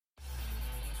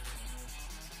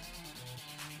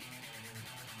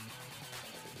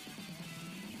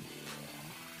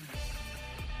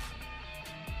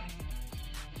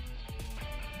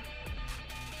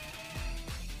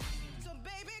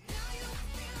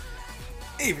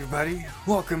Hey everybody,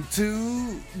 welcome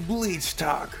to Bleach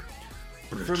Talk.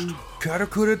 From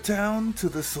Karakura Town to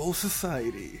the Soul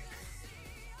Society.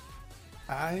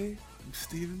 I am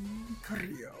Steven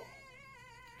Carrillo.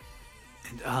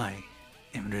 And I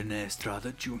am Rene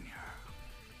Estrada Jr.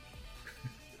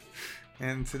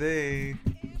 And today,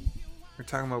 we're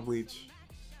talking about Bleach.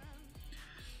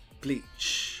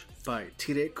 Bleach by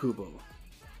Tire Kubo.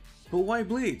 But why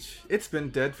Bleach? It's been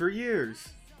dead for years.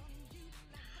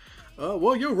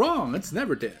 Well, you're wrong. It's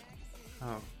never dead.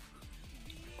 Oh.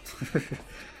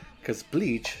 Because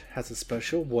Bleach has a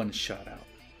special one-shot out.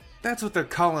 That's what they're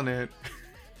calling it.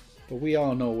 But we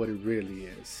all know what it really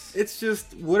is. It's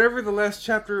just, whatever the last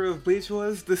chapter of Bleach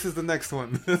was, this is the next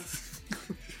one.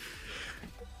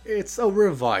 It's a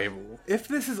revival. If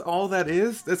this is all that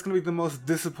is, that's going to be the most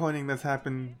disappointing that's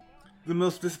happened. The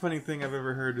most disappointing thing I've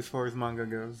ever heard as far as manga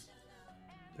goes.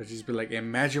 They'll just be like,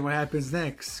 imagine what happens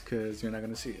next, because you're not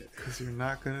going to see it. Because you're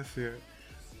not going to see it.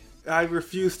 I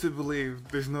refuse to believe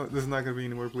there's not going to be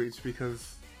any more Bleach,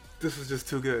 because this is just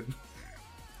too good.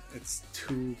 It's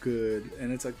too good,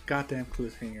 and it's a goddamn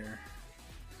cliffhanger.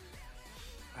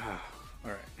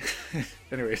 Alright.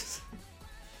 Anyways.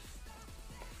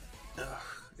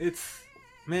 It's,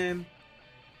 man.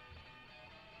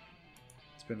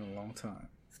 It's been a long time.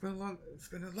 It's been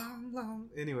a long.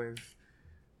 Anyways.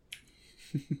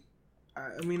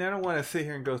 I mean, I don't want to sit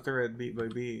here and go through it beat by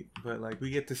beat, but like we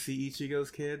get to see Ichigo's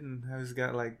kid and how he's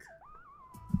got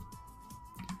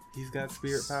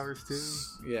spirit powers too.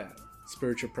 Yeah,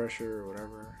 spiritual pressure or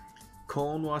whatever.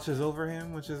 Kon watches over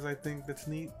him, which is, I think, that's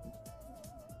neat.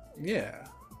 Yeah.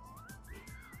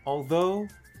 Although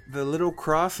the little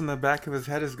cross on the back of his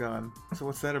head is gone. So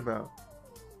what's that about?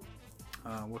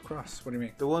 What cross? What do you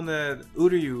mean? The one that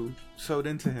Uryu sewed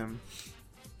into him.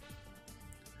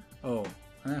 Oh,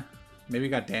 maybe it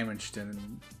got damaged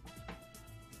and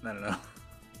I don't know.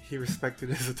 He respected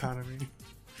his autonomy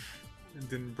and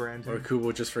didn't brand him. Or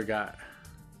Kubo just forgot.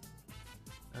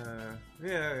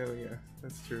 Yeah,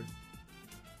 that's true.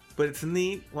 But it's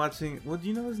neat watching. What do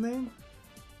you know his name?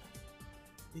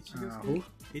 Ichigo's kid. Who?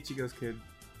 Ichigo's kid.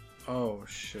 Oh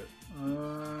shit.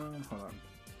 Hold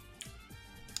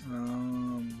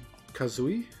on.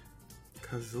 Kazui.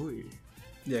 Kazui.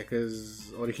 Yeah,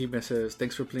 because Orihime says,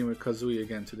 thanks for playing with Kazui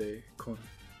again today, Kon.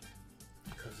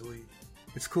 Kazui.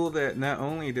 It's cool that not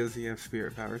only does he have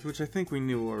spirit powers, which I think we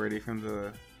knew already from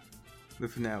the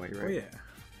finale, right? Oh,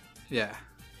 yeah.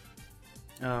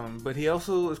 Yeah. But he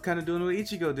also is kind of doing what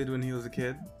Ichigo did when he was a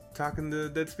kid, talking to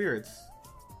dead spirits.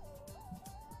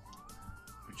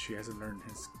 Which he hasn't learned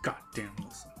his goddamn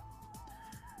lesson.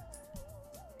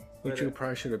 But, Which you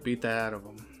probably should have beat that out of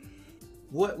him.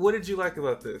 What did you like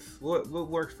about this? What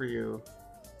worked for you?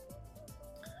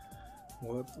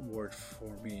 What worked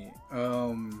for me?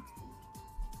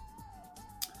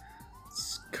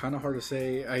 It's kind of hard to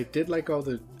say. I did like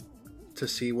to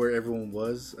see where everyone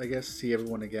was. I guess see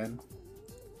everyone again.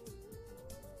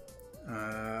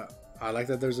 I like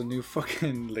that there's a new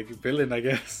fucking villain. I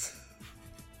guess.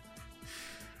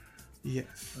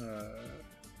 Yes.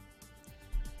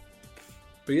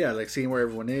 But yeah, seeing where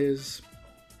everyone is.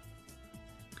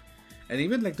 And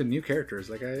even the new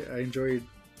characters, I enjoyed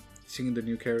seeing the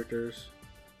new characters,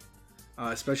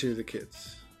 especially the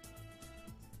kids.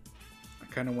 I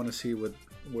kind of want to see what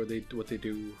they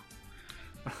do,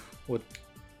 what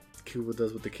Kubo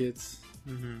does with the kids,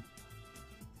 Mm-hmm.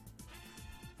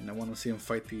 and I want to see him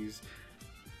fight these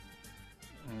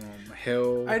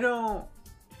hell. I don't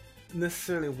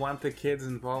necessarily want the kids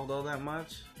involved all that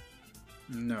much.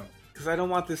 No, because I don't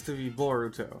want this to be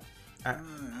Boruto.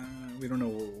 we don't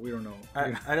know.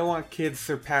 I don't want kids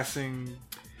surpassing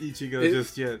Ichigo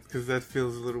just yet, because that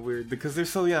feels a little weird. Because they're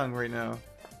so young right now.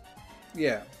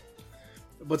 Yeah.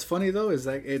 What's funny though is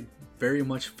it very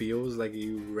much feels like a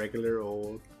regular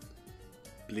old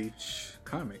Bleach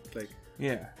comic.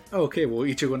 Yeah. Oh, okay, well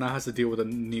Ichigo now has to deal with a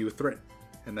new threat,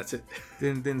 and that's it.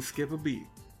 Then skip a beat.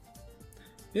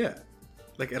 Yeah.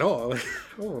 At all.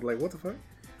 What the fuck?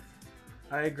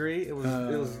 I agree. It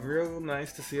was real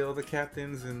nice to see all the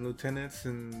captains and lieutenants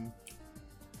and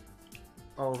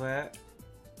all that.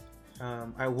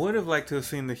 I would have liked to have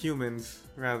seen the humans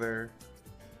rather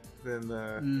than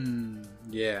the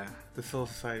Soul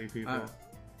Society people.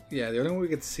 Yeah, the only one we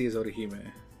get to see is Orihime.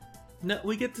 No,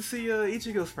 we get to see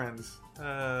Ichigo's friends.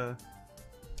 Because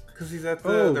he's at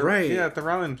right. at the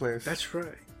ramen place. That's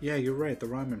right. Yeah, you're right. The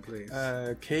ramen place.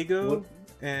 Keigo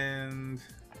and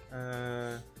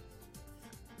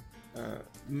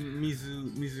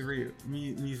Mizuri.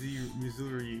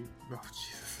 Oh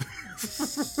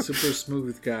Jesus! Super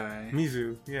smooth guy.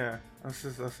 Mizu, yeah. I'll say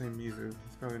Mizu.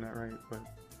 It's probably not right, but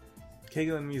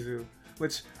Keigo and Mizu.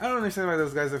 Which I don't understand why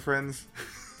those guys are friends.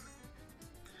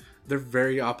 They're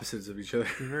very opposites of each other.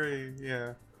 Very,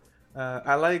 yeah.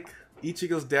 I like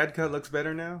Ichigo's dad cut looks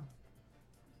better now.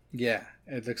 Yeah,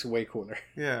 it looks way cooler.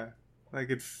 Yeah, like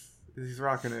he's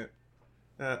rocking it.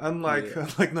 Unlike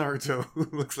Naruto, who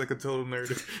looks like a total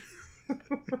nerd.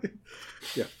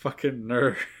 Yeah, fucking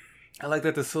nerd. I like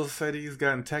that the Soul Society's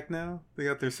gotten tech now. They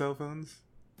got their cell phones.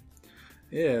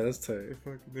 Yeah, that's tight.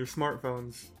 They're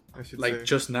smartphones, I should like say.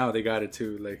 just now they got it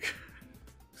too. Like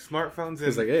smartphones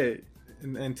and like hey,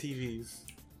 and TVs.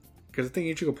 Because the thing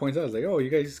Ichigo points out is like, oh, you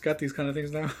guys got these kind of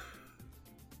things now.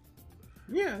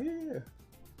 Yeah.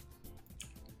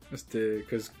 That's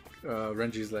because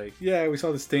Renji's like, yeah, we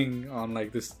saw this thing on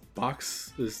like this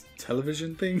box, this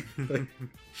television thing.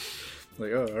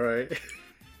 like, oh, all right.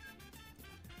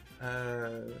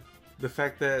 The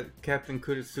fact that Captain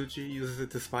Kuritsuchi uses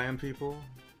it to spy on people,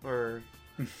 or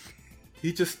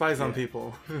he just spies on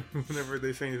people whenever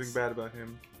they say anything bad about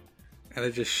him. And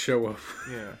they just show up.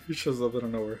 Yeah. He shows up out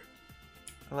of nowhere.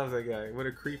 I love that guy. What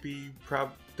a creepy,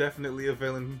 definitely a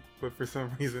villain, but for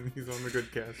some reason he's on the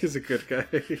good cast. He's a good guy.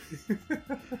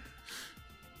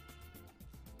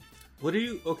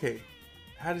 Okay,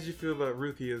 how did you feel about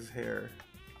Rukia's hair?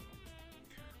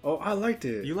 Oh, I liked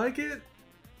it. You like it?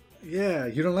 Yeah,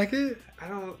 you don't like it? I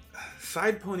don't.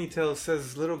 Side ponytail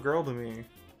says little girl to me.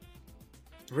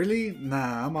 Really?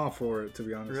 Nah, I'm all for it, to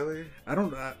be honest. Really? I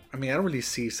don't really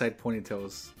see side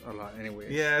ponytails a lot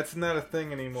anyway. Yeah, it's not a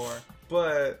thing anymore.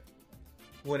 But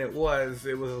when it was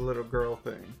a little girl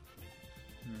thing.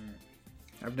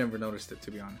 I've never noticed it,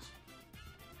 to be honest.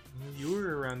 You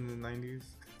were around in the 90s.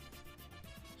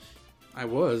 I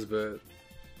was, but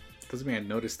doesn't mean I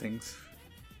noticed things.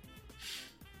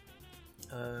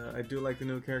 I do like the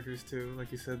new characters too.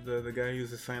 Like you said, the guy who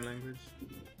uses sign language.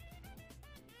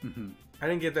 Mm-hmm. I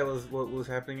didn't get that was what was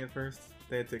happening at first.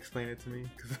 They had to explain it to me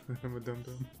because I'm a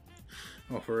dum-dum.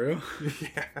 Oh, for real?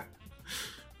 Yeah.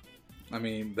 I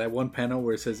mean, that one panel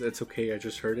where it says, it's okay, I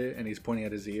just heard it, and he's pointing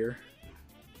at his ear.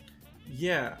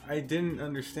 Yeah, I didn't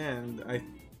understand.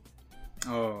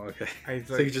 Oh, okay.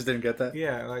 So like, you just didn't get that?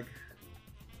 Yeah, like,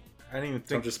 I didn't even think...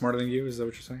 So I'm just smarter than you, is that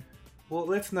what you're saying? Well,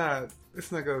 let's not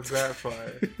go that far.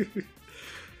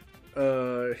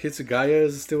 Hitsugaya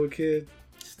is still a kid?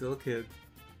 Still a kid.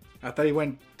 I thought he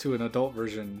went to an adult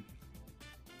version.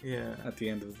 Yeah. At the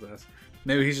end of the last...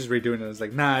 Maybe he's just redoing it. It's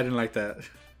like, nah, I didn't like that.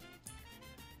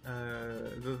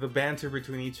 The banter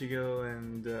between Ichigo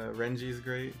and Renji is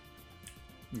great.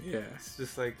 Yeah. It's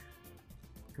just like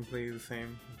completely the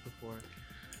same as before.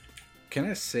 Can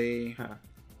I say...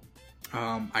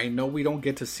 I know we don't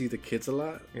get to see the kids a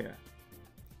lot. Yeah.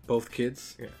 Both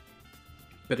kids. Yeah.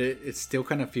 But it still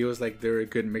kind of feels like they're a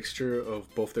good mixture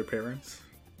of both their parents.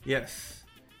 Yes.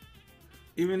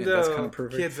 Even though that's kind of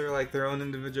perfect. Kids are like their own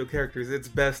individual characters, it's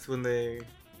best when they...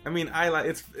 I mean, I like...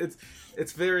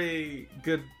 It's very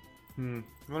good...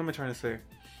 What am I trying to say?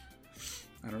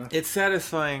 I don't know. It's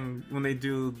satisfying when they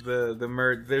do the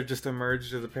merge. They're just a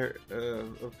merge of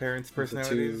of parents'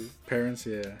 personalities. The two parents,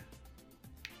 yeah.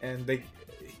 And they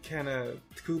kind of...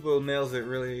 Kubo nails it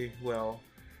really well.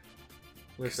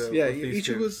 With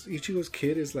Ichigo's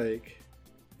kid is like...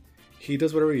 He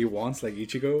does whatever he wants, like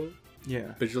Ichigo.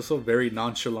 Yeah. But he's also very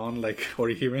nonchalant, like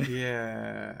Orihime.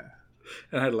 Yeah.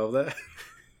 And I love that.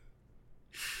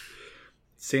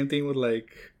 Same thing with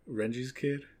like Renji's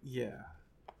kid. Yeah.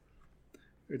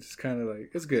 It's kind of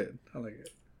like, it's good. I like it.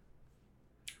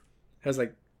 Has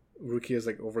like, Ruki has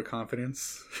like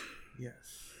overconfidence.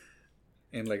 Yes.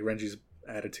 And like Renji's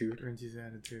attitude.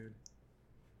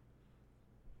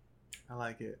 I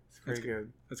like it. It's pretty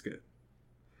good. That's good.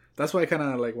 That's why I kind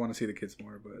of like want to see the kids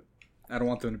more, but I don't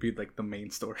want them to be like the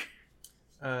main story.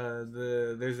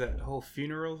 There's that whole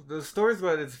funeral. The story's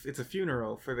about it's a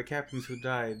funeral for the captains who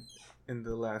died in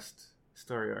the last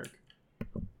story arc.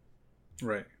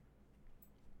 Right.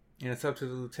 And it's up to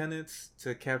the lieutenants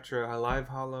to capture a live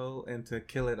hollow and to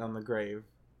kill it on the grave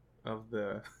of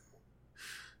the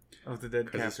dead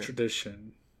captain. It's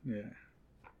tradition. Yeah.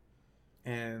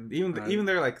 And even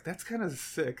they're like, that's kind of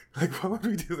sick. Like, why would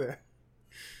we do that?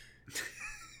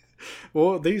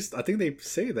 Well, I think they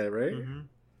say that, right? Mm-hmm.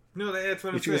 No, that's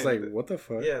what I'm saying. saying. Like, what the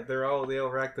fuck? Yeah, they all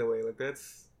react that way. Like,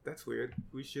 that's weird.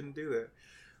 We shouldn't do that.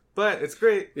 But it's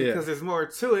great because there's more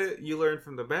to it. You learn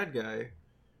from the bad guy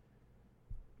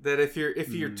that if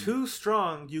you're too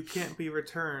strong, you can't be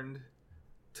returned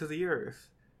to the earth.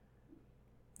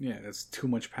 Yeah, that's too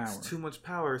much power. It's too much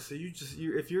power. So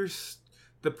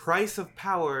the price of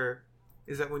power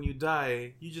is that when you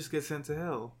die, you just get sent to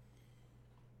hell.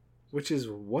 Which is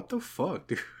what the fuck,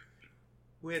 dude?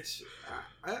 Which,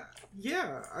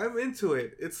 I'm into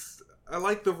it. It's I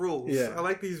like the rules. Yeah. I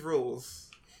like these rules.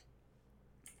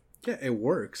 Yeah, it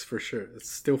works for sure.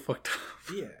 It's still fucked up.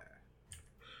 Yeah.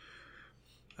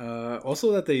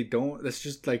 Also, that they don't. That's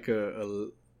just like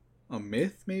a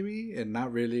myth, maybe, and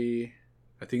not really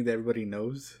a thing that everybody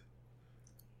knows.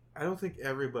 I don't think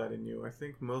everybody knew. I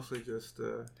think mostly just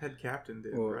head captain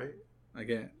did, Well, right?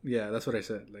 Again, yeah, that's what I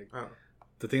said. Like Oh.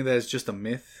 the thing that is just a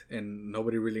myth, and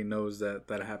nobody really knows that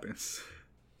happens.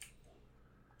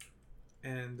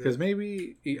 And Because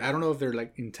maybe I don't know if they're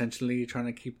like intentionally trying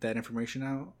to keep that information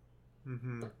out.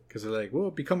 mm-hmm. Because they're like,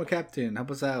 well, become a captain, help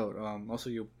us out. Also,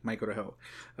 you might go to hell.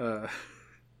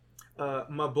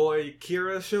 My boy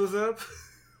Kira shows up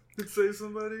to save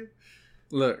somebody.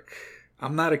 Look,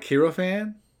 I'm not a Kira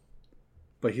fan,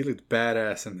 but he looked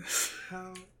badass in this.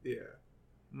 Hell yeah,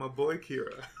 my boy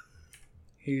Kira.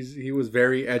 He was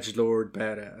very edgelord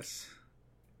badass.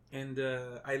 And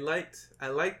I liked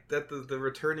that the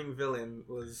returning villain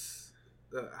was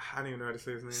I don't even know how to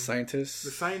say his name. Scientist.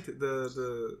 The scientist,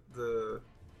 the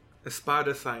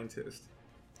Espada scientist.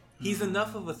 He's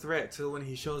enough of a threat so when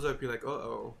he shows up, you're like,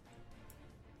 uh-oh,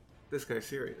 this guy's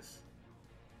serious.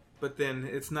 But then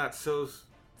it's not so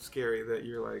scary that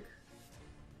you're like,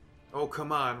 oh,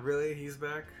 come on, really? He's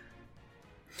back?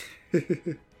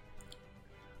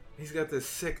 He's got this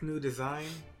sick new design.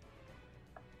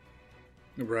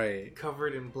 Right.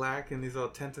 Covered in black and he's all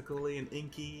tentacly and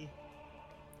inky.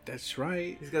 That's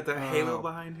right. He's got that halo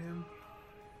behind him.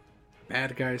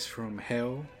 Bad guys from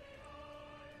Hell.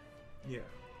 Yeah.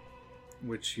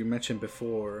 Which you mentioned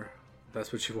before.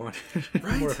 That's what you wanted.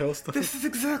 Right? More Hell stuff. This is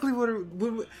exactly what...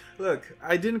 Look,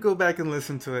 I didn't go back and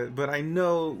listen to it, but I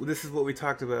know this is what we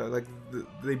talked about. Like,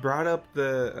 they brought up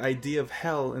the idea of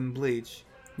Hell in Bleach.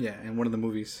 Yeah, in one of the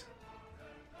movies.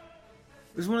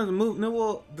 This is one of the movies... No,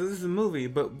 well, this is a movie,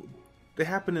 but they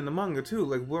happen in the manga, too.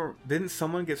 Like, didn't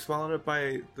someone get swallowed up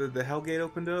by... The Hell Gate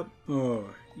opened up? Oh,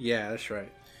 yeah, that's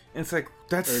right. And it's like,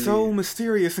 that's so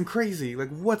mysterious and crazy. Like,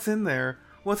 what's in there?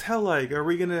 What's Hell like? Are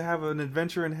we going to have an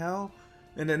adventure in Hell?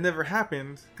 And that never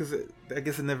happened, because I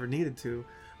guess it never needed to.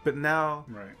 But now,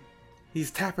 right. he's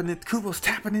tapping it. Kubo's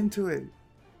tapping into it.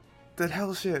 That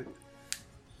Hell shit.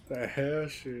 The Hell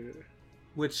shit.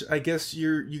 Which I guess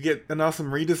you get an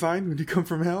awesome redesign when you come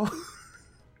from Hell.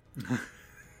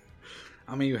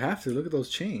 I mean, you have to. Look at those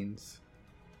chains.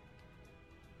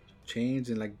 Chains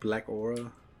and like black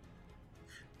aura.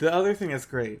 The other thing that's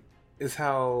great is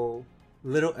how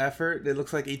little effort it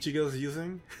looks like Ichigo's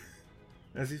using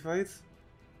as he fights.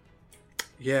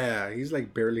 Yeah, he's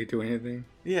like barely doing anything.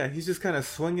 Yeah, he's just kind of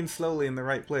swinging slowly in the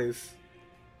right place.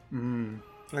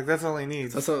 Like, that's all he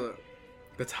needs.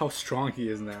 That's how strong he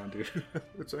is now, dude.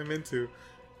 Which I'm into.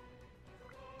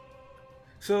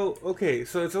 So, okay,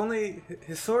 so it's only...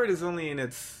 His sword is only in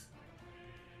its...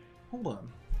 Hold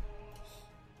on.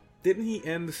 Didn't he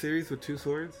end the series with 2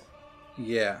 swords?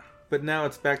 Yeah. But now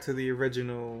it's back to the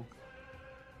original...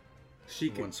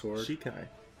 One sword. Shikai.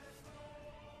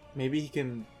 Maybe he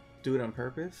can do it on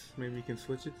purpose? Maybe he can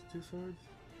switch it to 2 swords?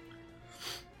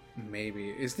 Maybe.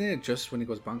 Isn't it just when he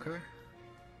goes Bankai?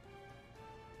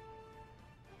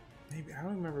 Maybe. I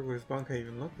don't remember what his Bankai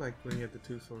even looked like when he had the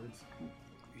 2 swords.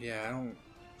 Yeah,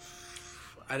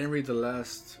 I didn't read the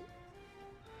last...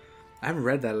 I haven't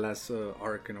read that last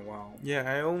arc in a while.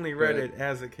 Yeah, I only read it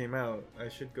as it came out. I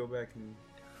should go back and...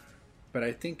 But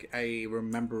I think I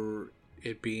remember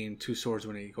it being 2 swords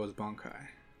when he goes Bankai.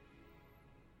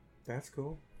 That's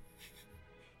cool.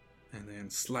 And then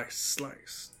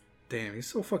slice. Damn, he's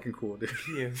so fucking cool, dude.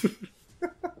 He is.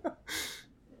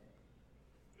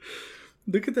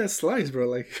 Look at that slice, bro.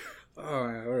 Like, oh,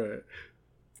 alright.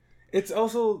 It's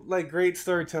also like great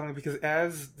storytelling because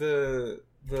as the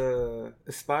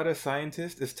Espada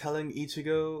scientist is telling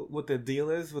Ichigo what the deal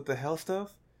is with the Hell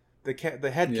stuff,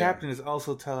 the head captain is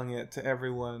also telling it to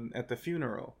everyone at the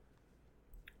funeral.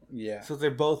 Yeah. So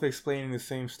they're both explaining the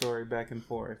same story back and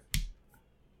forth.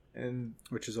 And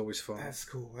which is always fun. That's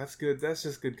cool. That's good. That's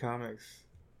just good comics.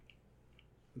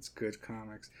 It's good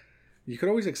comics. You could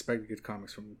always expect good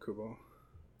comics from Kubo.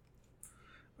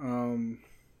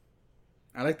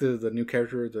 I like the new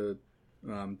character, the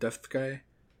deaf guy.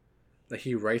 Like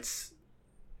he writes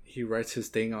his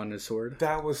thing on his sword.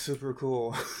 That was super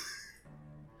cool.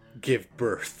 Give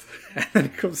birth. And then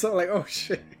it comes out like, oh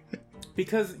shit.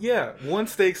 Because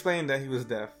once they explained that he was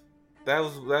deaf,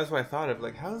 that's what I thought of.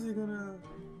 Like, how's he gonna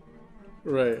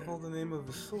hold the name of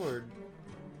the sword?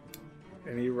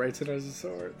 And he writes it as a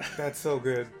sword. That's so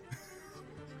good.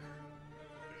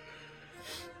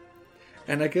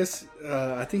 And I guess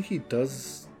I think he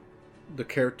does the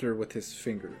character with his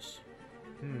fingers.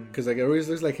 Because like it always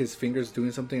looks like his fingers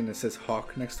doing something and it says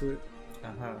Hawk next to it.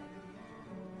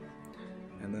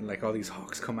 and then like all these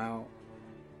hawks come out,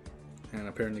 and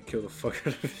apparently kill the fuck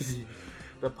out of his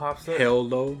The pop star. hell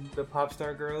though. The pop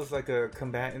star girl is like a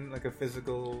combatant, like a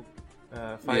physical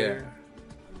fighter.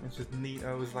 Yeah. It's just neat.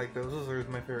 I was like, those are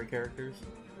my favorite characters.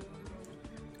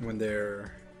 When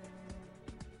they're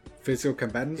physical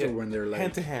combatants, or when they're like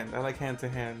hand to hand. I like hand to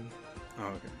hand. Oh,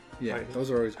 okay. Yeah, Fighting. those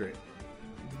are always great.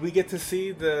 We get to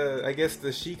see the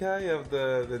Shikai of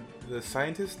the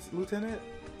scientist lieutenant.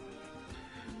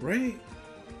 Right?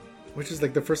 Which is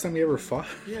like the first time he ever fought.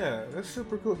 Yeah, that's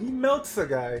super cool. He melts a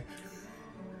guy.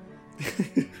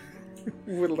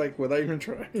 Without even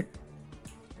trying.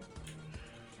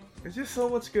 It's just so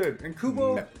much good. And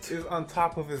Kubo is on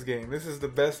top of his game. This is the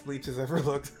best Bleach has ever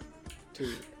looked.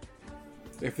 Dude.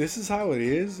 If this is how it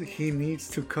is, he needs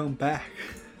to come back.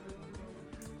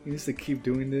 He needs to keep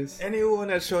doing this. Anyone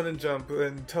at Shonen Jump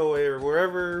and Toei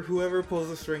or whoever pulls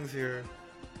the strings here,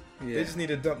 they just need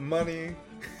to dump money.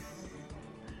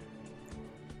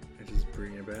 I just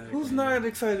bring it back. Who's not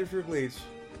excited for Bleach?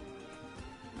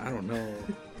 I don't know.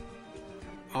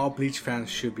 All Bleach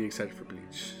fans should be excited for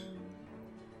Bleach.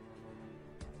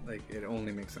 Like, it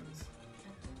only makes sense.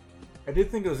 I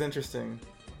did think it was interesting.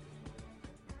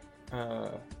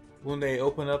 When they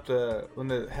open up when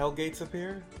the Hell Gates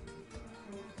appear,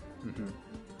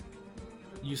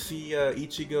 you see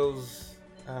Ichigo's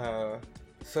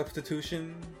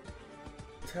substitution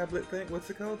tablet thing. What's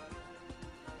it called?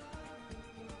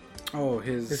 Oh,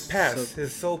 his pass,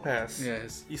 his soul pass. Yeah,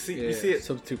 you see it.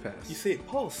 Substitute pass. You see it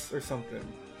pulse or something.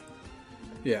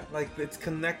 Yeah, like it's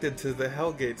connected to the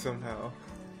Hellgate somehow.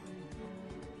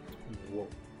 Whoa.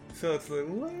 So it's like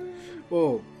what?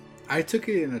 Well, I took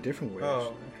it in a different way.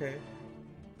 Oh, okay.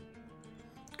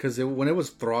 Because when it was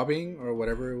throbbing or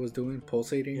whatever it was doing,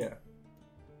 pulsating. Yeah.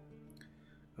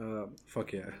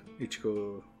 Fuck yeah,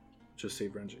 Ichigo just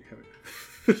saved Renji.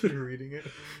 You're reading it.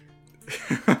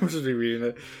 I'm just reading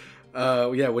it.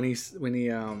 Yeah, when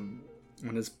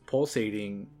it's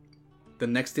pulsating, the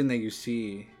next thing that you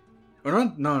see,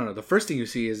 or no, the first thing you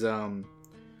see is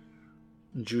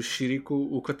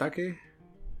Jushiriku Ukatake.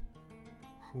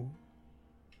 Who?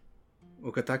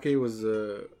 Ukatake was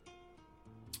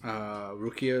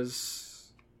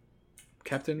Rukia's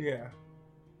captain. Yeah.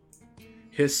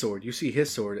 His sword. You see his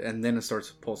sword, and then it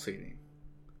starts pulsating.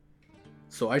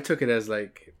 So I took it as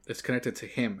like it's connected to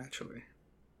him actually.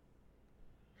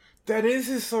 That is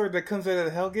his sword that comes out of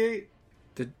the Hellgate?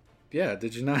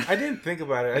 Did you not? I didn't think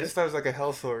about it. I just thought it was like a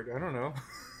hell sword. I don't know.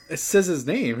 It says his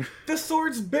name. The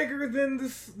sword's bigger than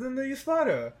the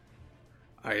Espada.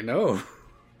 I know.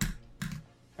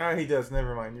 Ah, he does.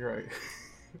 Never mind. You're right.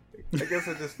 I guess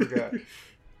I just forgot.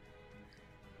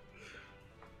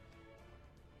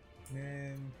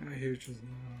 Man, I hear just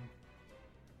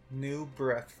new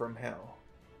breath from hell.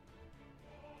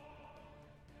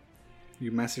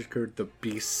 You massacred the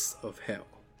beasts of hell.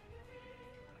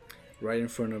 Right in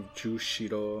front of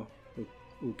Jushiro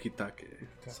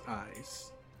Ukitake's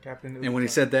eyes. Captain Ukitake. And when he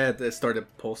said that, it started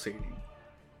pulsating.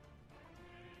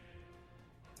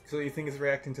 So you think it's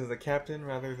reacting to the captain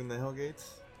rather than the Hellgates?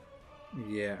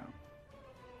 Yeah.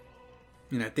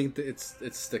 And I think that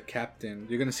it's the captain.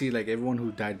 You're gonna see like everyone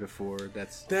who died before.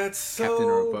 That's captain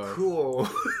or above. Cool.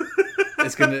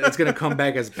 It's gonna come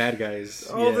back as bad guys.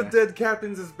 All the dead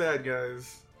captains as bad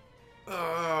guys.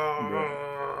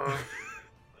 Oh.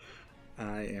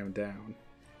 I am down.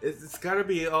 It's gotta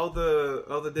be all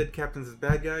the dead captains as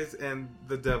bad guys and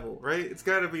the devil, right? It's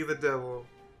gotta be the devil,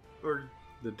 or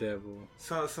the devil.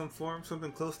 Some form,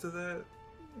 something close to that.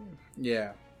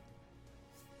 Yeah.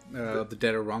 The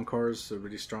dead Rancors, the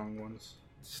really strong ones.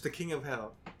 Just the King of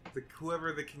Hell,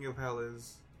 whoever the King of Hell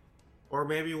is, or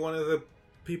maybe one of the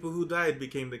people who died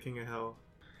became the King of Hell.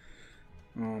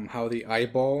 How the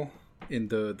eyeball in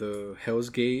the Hell's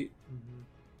Gate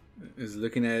is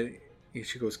looking at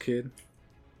Ichigo's kid.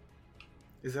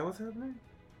 Is that what's happening?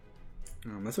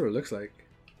 That's what it looks like.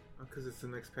 Because it's the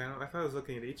next panel. I thought I was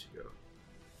looking at Ichigo.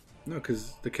 No,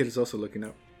 because the kid is also looking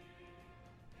up.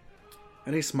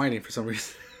 And he's smiling for some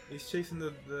reason. He's chasing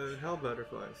the hell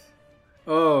butterflies.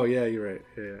 Oh, yeah, you're right.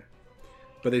 Yeah.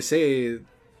 But they say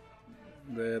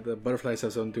the butterflies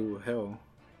have something to do with hell.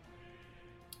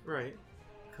 Right.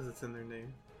 Because it's in their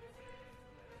name.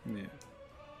 Yeah.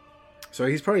 So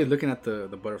he's probably looking at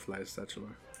the butterflies,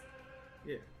 actually.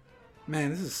 Yeah.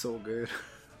 Man, this is so good.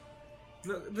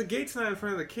 No, the gate's not in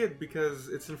front of the kid because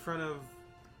it's in front of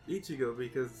Ichigo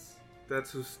because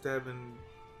that's who's stabbing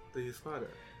the Espada.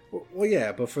 Well,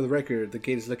 yeah, but for the record, the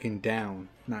gate is looking down,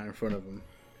 not in front of him.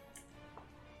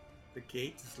 The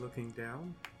gate is looking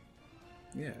down?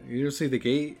 Yeah, you see the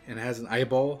gate and it has an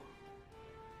eyeball,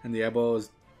 and the eyeball is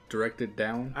directed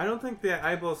down. I don't think the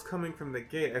eyeball's coming from the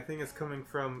gate. I think it's coming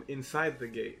from inside the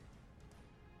gate.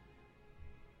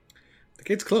 The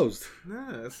gate's closed.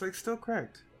 No, it's like still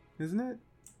cracked, isn't it?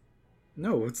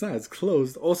 No, it's not. It's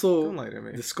closed. Also, Don't lie to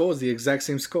me. the skull is the exact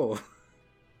same skull.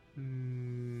 It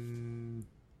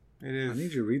is. I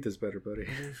need you to read this better, buddy.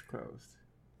 It is closed.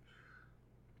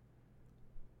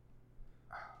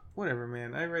 Whatever,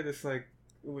 man. I read this like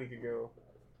a week ago.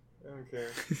 I don't care.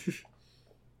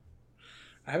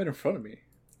 I have it in front of me.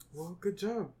 Well, good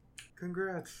job.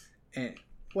 Congrats. And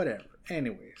whatever.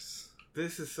 Anyways.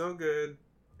 This is so good.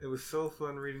 It was so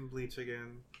fun reading Bleach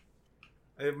again.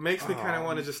 It makes me kind of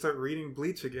want to just start reading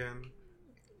Bleach again.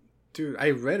 Dude,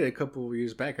 I read it a couple of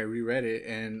years back. I reread it,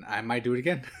 and I might do it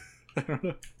again. I don't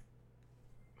know.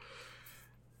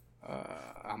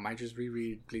 I might just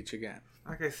reread Bleach again.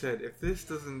 Like I said, if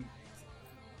this is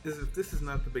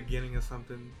not the beginning of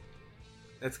something,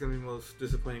 that's gonna be the most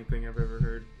disappointing thing I've ever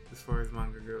heard as far as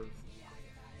manga goes.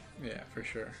 Yeah, for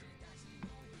sure.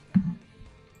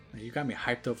 You got me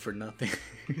hyped up for nothing.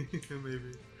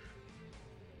 Maybe.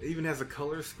 It even has a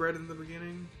color spread in the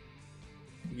beginning.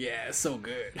 Yeah, it's so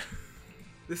good.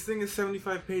 This thing is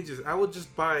 75 pages. I would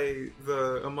just buy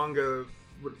a manga,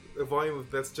 a volume of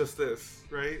that's just this,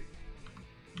 right?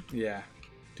 Yeah.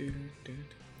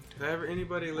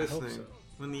 Anybody listening, so.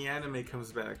 when the anime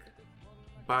comes back,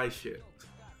 buy shit.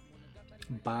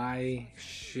 Buy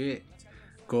shit.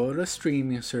 Go to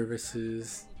streaming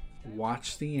services.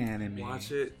 Watch the anime.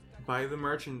 Watch it. Buy the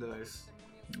merchandise.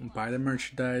 Buy the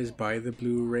merchandise. Buy the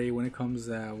Blu-ray when it comes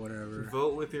out. Whatever.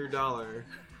 Vote with your dollar.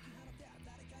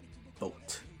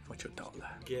 Vote with your dollar.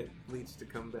 Get Bleach to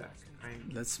come back.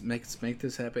 Let's make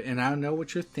this happen. And I know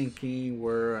what you're thinking.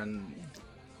 We're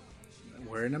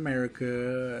in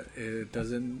America. It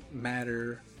doesn't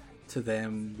matter to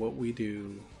them what we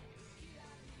do.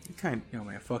 Yo,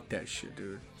 man, fuck that shit,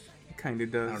 dude. It kind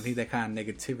of does. I don't need that kind of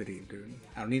negativity, dude.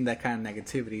 I don't need that kind of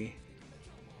negativity.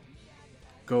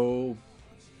 Go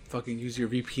fucking use your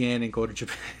VPN and go to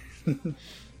Japan.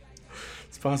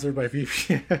 Sponsored by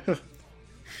VPN.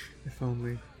 If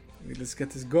only. Let's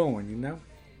get this going, you know?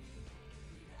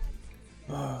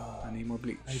 I need more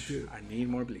Bleach. I do. I need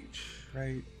more Bleach.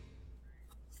 Right.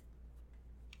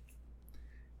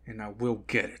 And I will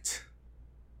get it.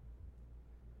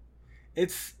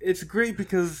 It's great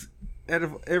because out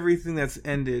of everything that's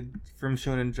ended from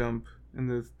Shonen Jump in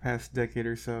the past decade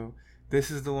or so,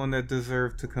 this is the one that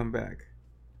deserved to come back.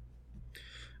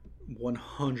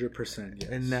 100% yes.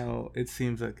 And now it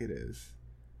seems like it is.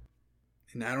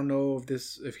 And I don't know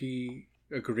if he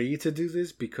agreed to do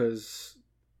this because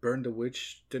Burn the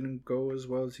Witch didn't go as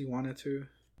well as he wanted to.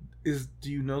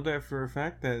 Do you know that for a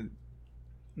fact that?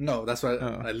 No, that's why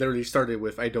I literally started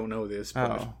with I don't know this,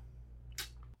 but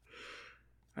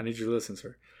I need you to listen,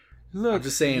 sir. Look, I'm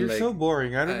just saying, you're like, so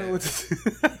boring. I don't know what to do.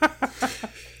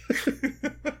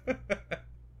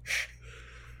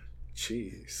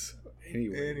 Jeez.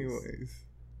 Anyways.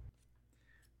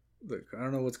 Look, I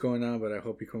don't know what's going on, but I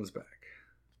hope he comes back.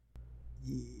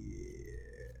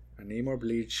 Yeah. I need more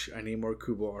Bleach. I need more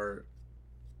Kubo art.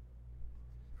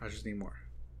 I just need more.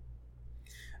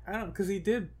 I don't, because he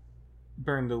did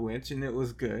Burn the Witch, and it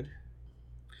was good.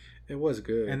 It was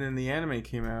good. And then the anime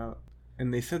came out,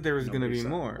 and they said there was going to be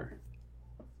more.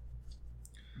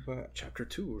 But Chapter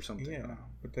 2 or something. Yeah,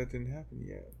 but that didn't happen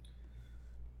yet.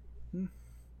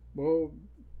 Well,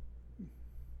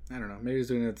 I don't know. Maybe he's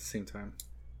doing it at the same time.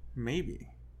 Maybe.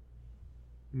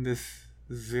 This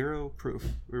zero proof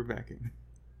we're backing.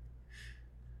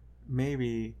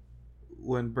 Maybe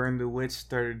when Burn the Witch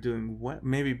started doing what?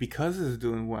 Maybe because it's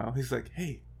doing well, he's like,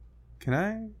 hey, can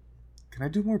I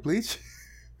do more Bleach?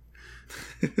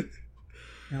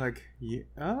 You're like,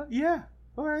 yeah,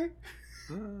 alright.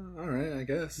 Alright, I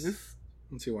guess.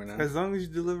 Let's see why not. As long as you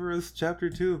deliver us chapter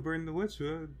 2 of Burn the Witch,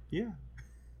 yeah.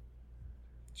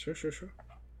 Sure.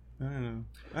 I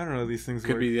don't know these things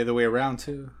Could be the other way around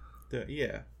too.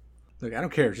 Yeah. Look, I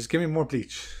don't care. Just give me more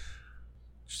Bleach.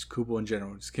 Just Kubo in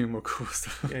general. Just give me more cool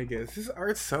stuff. Yeah, I guess. His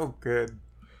art's so good.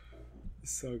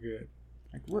 It's so good.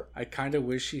 Like, what? I kind of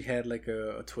wish he had like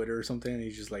a Twitter or something and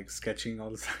he's just like sketching all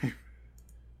the time.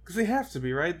 Because they have to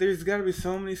be, right? There's got to be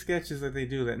so many sketches that they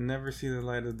do that never see the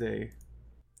light of day.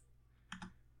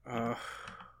 I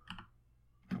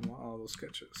want all those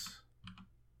sketches.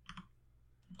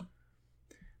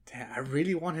 Damn, I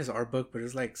really want his art book, but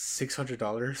it's like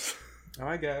 $600. Oh,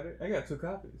 I got it. I got 2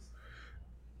 copies.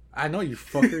 I know, you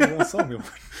fucker. You won't sell me one.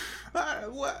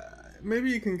 What? Maybe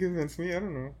you can convince me. I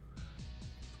don't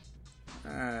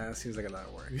know. Seems like a lot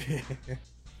of work.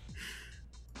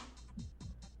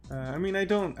 I mean, I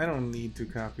don't need 2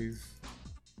 copies.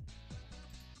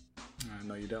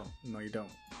 No, you don't. No, you don't.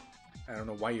 I don't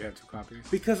know why you have 2 copies.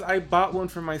 Because I bought one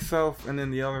for myself, and then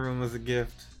the other one was a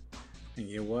gift. And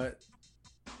you know what?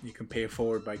 You can pay it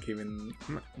forward by giving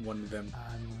one of them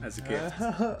as a gift.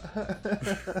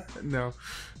 No.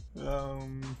 No.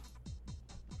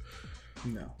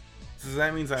 So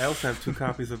that means I also have 2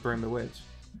 copies of Burn the Witch.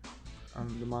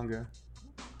 The manga.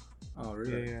 Oh,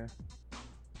 really? Yeah.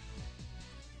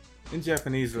 In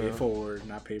Japanese, though. Pay forward,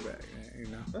 not pay back. You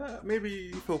know?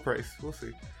 Maybe full price. We'll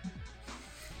see.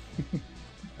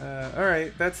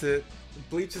 Alright, that's it.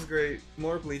 Bleach is great.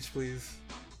 More Bleach, please.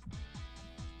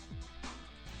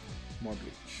 More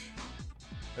Bleach.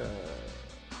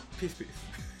 Peace.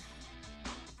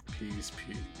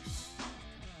 Peace.